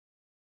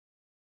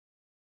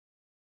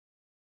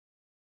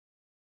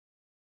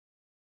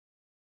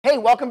Hey,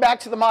 welcome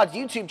back to the Mods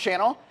YouTube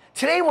channel.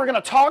 Today we're going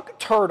to talk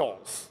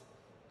turtles.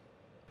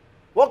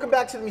 Welcome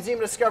back to the Museum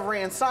of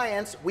Discovery and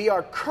Science. We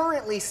are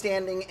currently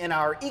standing in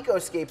our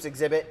Ecoscapes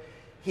exhibit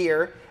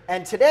here,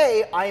 and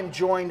today I am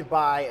joined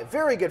by a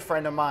very good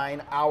friend of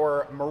mine,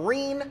 our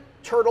marine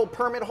turtle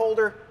permit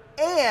holder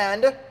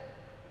and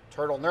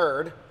turtle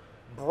nerd,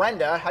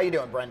 Brenda. How you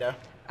doing, Brenda?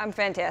 I'm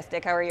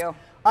fantastic. How are you?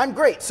 I'm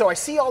great. So I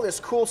see all this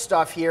cool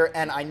stuff here,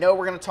 and I know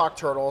we're going to talk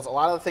turtles. A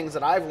lot of the things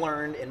that I've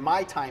learned in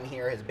my time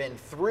here has been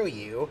through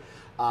you,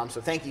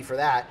 so thank you for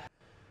that.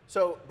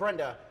 So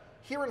Brenda,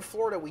 here in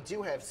Florida we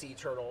do have sea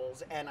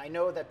turtles, and I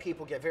know that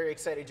people get very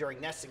excited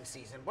during nesting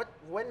season.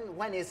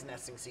 When is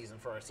nesting season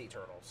for our sea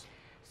turtles?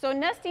 So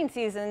nesting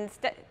season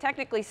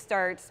technically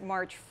starts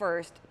March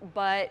 1st,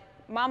 but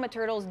mama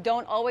turtles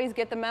don't always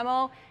get the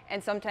memo,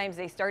 and sometimes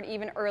they start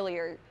even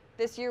earlier.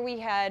 This year we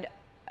had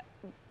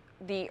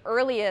the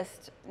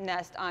earliest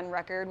nest on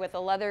record with a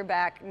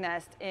leatherback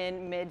nest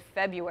in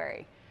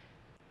mid-February.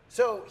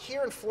 So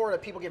here in Florida,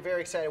 people get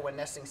very excited when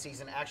nesting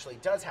season actually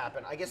does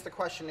happen. I guess the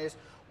question is,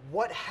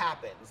 what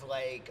happens?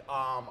 Like,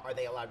 are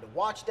they allowed to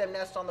watch them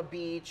nest on the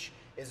beach?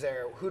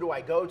 Who do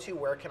I go to?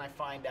 Where can I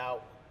find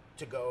out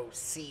to go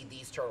see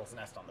these turtles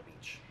nest on the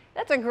beach?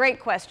 That's a great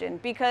question,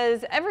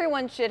 because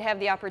everyone should have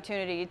the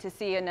opportunity to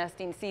see a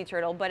nesting sea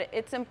turtle, but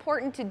it's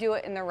important to do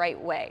it in the right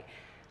way.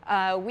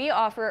 We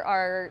offer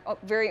our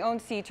very own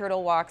sea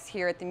turtle walks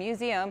here at the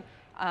museum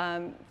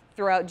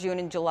throughout June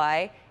and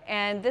July,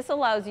 and this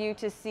allows you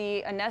to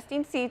see a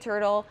nesting sea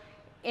turtle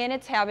in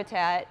its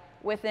habitat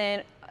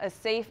within a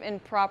safe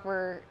and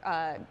proper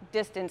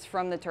distance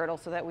from the turtle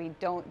so that we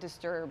don't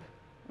disturb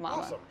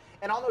mama. Awesome.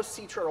 And on those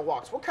sea turtle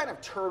walks, what kind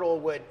of turtle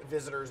would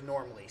visitors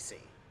normally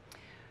see?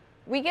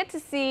 We get to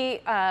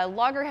see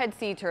loggerhead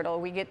sea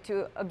turtle. We get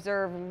to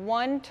observe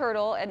one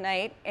turtle at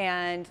night,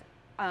 and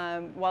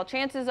while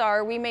chances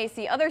are we may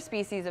see other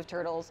species of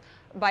turtles,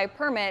 by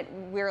permit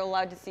we're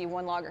allowed to see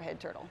one loggerhead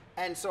turtle.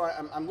 And so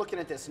I'm looking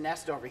at this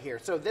nest over here.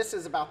 So this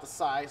is about the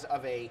size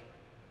of a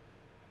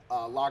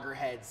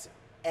loggerhead's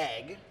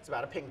egg. It's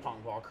about a ping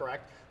pong ball,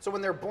 correct? So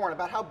when they're born,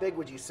 about how big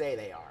would you say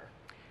they are?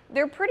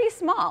 They're pretty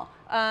small.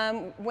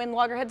 When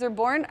loggerheads are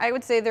born, I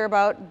would say they're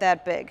about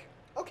that big.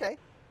 Okay.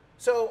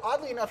 So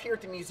oddly enough, here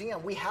at the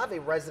museum, we have a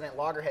resident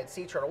loggerhead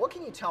sea turtle. What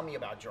can you tell me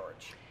about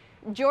George?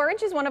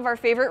 George is one of our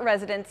favorite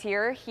residents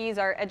here. He's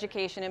our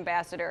education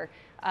ambassador.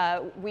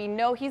 We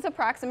know he's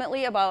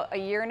approximately about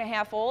 1.5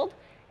 years old,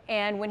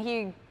 and when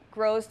he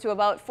grows to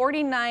about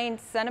 49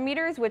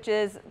 centimeters, which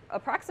is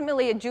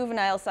approximately a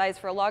juvenile size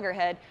for a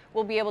loggerhead,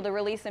 we'll be able to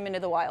release him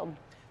into the wild.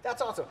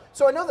 That's awesome.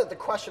 So I know that the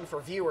question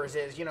for viewers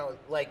is,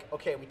 like,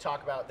 okay, we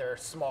talk about they're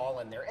small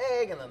in their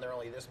egg, and then they're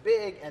only this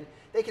big, and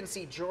they can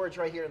see George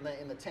right here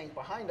in the tank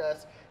behind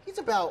us. He's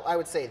about, I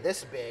would say,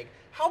 this big.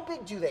 How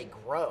big do they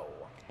grow?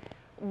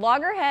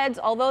 Loggerheads,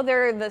 although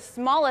they're the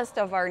smallest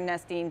of our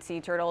nesting sea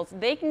turtles,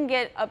 they can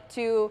get up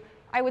to,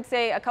 I would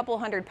say, a couple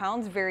 100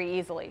 pounds very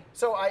easily.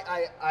 So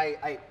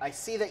I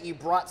see that you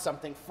brought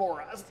something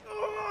for us.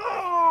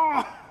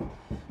 Oh!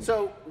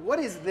 So what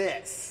is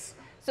this?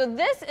 So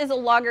this is a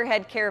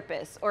loggerhead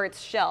carapace, or its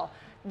shell.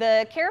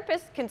 The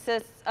carapace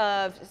consists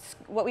of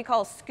what we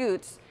call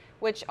scutes,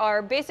 which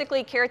are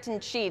basically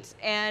keratin sheets,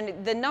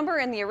 and the number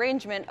and the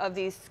arrangement of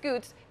these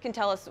scutes can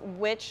tell us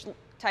which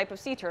type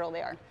of sea turtle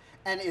they are.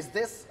 And is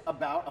this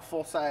about a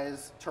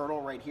full-size turtle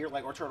right here,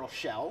 or turtle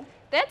shell?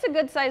 That's a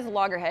good-sized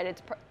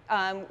loggerhead.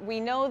 We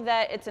know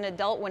that it's an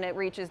adult when it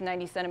reaches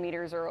 90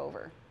 centimeters or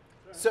over.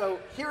 So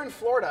here in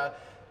Florida,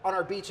 on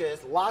our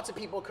beaches, lots of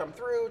people come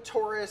through,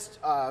 tourists,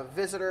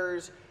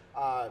 visitors,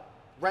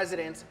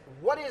 residents.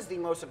 What is the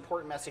most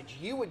important message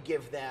you would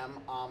give them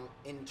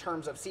in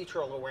terms of sea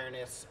turtle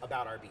awareness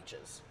about our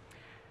beaches?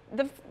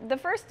 The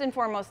first and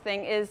foremost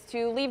thing is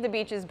to leave the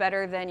beaches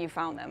better than you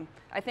found them.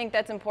 I think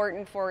that's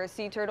important for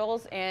sea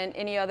turtles and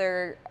any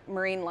other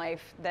marine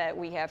life that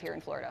we have here in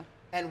Florida.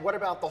 And what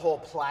about the whole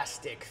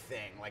plastic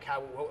thing? Like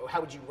how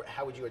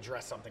would you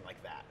address something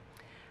like that?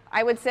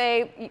 I would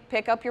say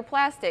pick up your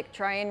plastic.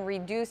 Try and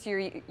reduce your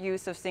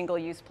use of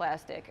single-use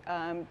plastic.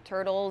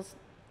 Turtles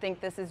think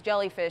this is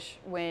jellyfish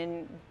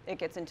when it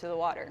gets into the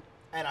water.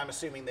 And I'm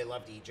assuming they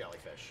love to eat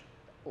jellyfish.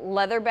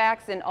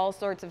 Leatherbacks and all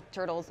sorts of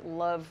turtles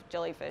love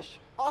jellyfish.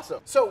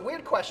 Awesome. So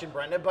weird question,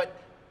 Brenda, but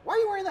why are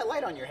you wearing that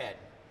light on your head?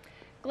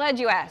 Glad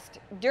you asked.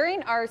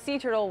 During our sea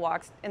turtle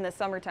walks in the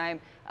summertime,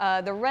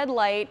 the red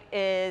light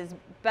is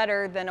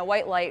better than a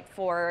white light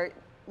for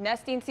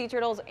nesting sea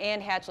turtles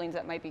and hatchlings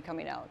that might be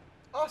coming out.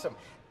 Awesome.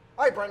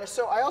 All right, Brenda,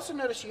 so I also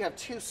noticed you have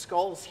 2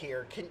 skulls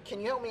here. Can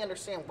you help me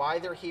understand why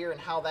they're here and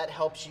how that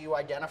helps you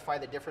identify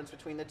the difference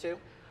between the two?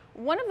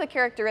 One of the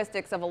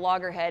characteristics of a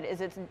loggerhead is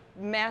its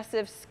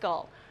massive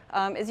skull.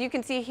 As you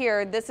can see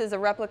here, this is a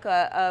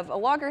replica of a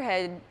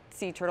loggerhead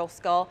sea turtle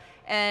skull,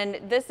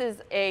 and this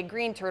is a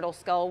green turtle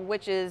skull,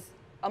 which is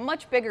a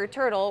much bigger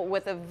turtle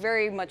with a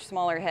very much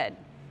smaller head.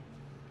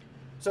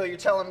 So you're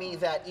telling me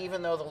that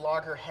even though the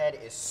loggerhead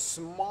is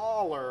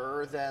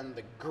smaller than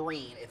the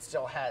green, it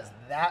still has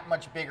that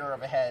much bigger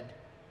of a head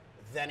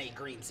than a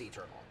green sea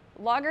turtle?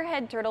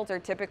 Loggerhead turtles are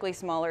typically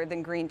smaller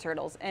than green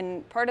turtles,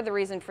 and part of the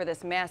reason for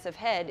this massive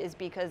head is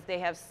because they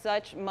have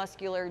such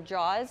muscular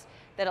jaws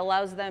that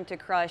allows them to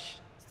crush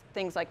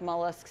things like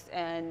mollusks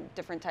and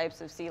different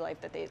types of sea life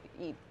that they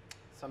eat.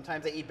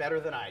 Sometimes they eat better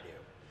than I do.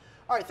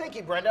 All right, thank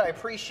you, Brenda. I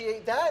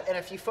appreciate that. And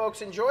if you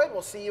folks enjoyed,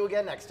 we'll see you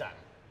again next time.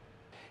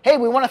 Hey,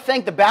 we want to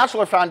thank the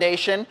Batchelor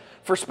Foundation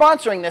for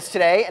sponsoring this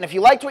today. And if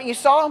you liked what you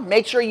saw,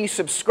 make sure you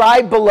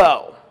subscribe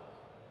below.